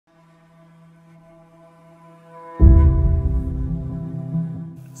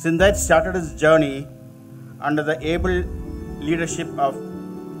Synthite started his journey under the able leadership of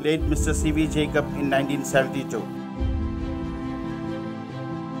late Mr. C.V. Jacob in 1972.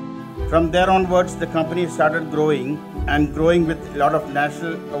 From there onwards, the company started growing with a lot of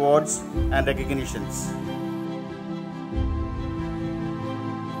national awards and recognitions.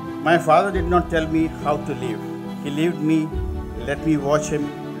 My father did not tell me how to live. He lived me, let me watch him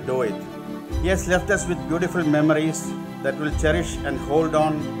do it. He has left us with beautiful memories that will cherish and hold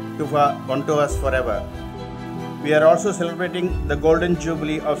on to us forever. We are also celebrating the Golden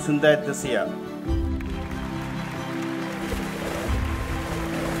Jubilee of Synthite this year.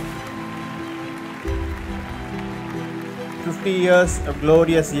 "50 years of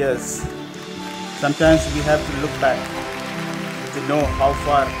glorious years." Sometimes we have to look back to know how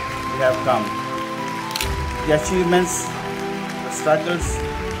far we have come. The achievements, the struggles,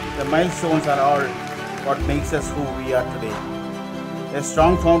 the milestones are all what makes us who we are today. A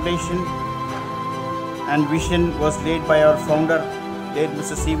strong foundation and vision was laid by our founder, late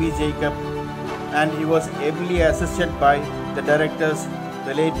Mr. C.V. Jacob, and he was ably assisted by the directors,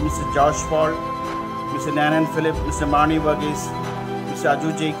 the late Mr. George Paul, Mr. Nanan Philip, Mr. Mani Varghese, Mr.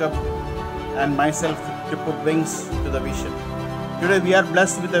 Aju Jacob, and myself to put wings to the vision. Today we are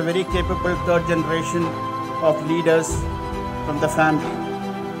blessed with a very capable third generation of leaders from the family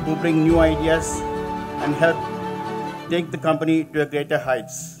who bring new ideas and help take the company to greater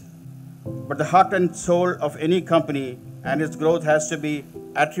heights. But the heart and soul of any company and its growth has to be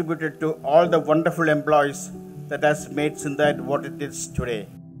attributed to all the wonderful employees that has made Synthite what it is today.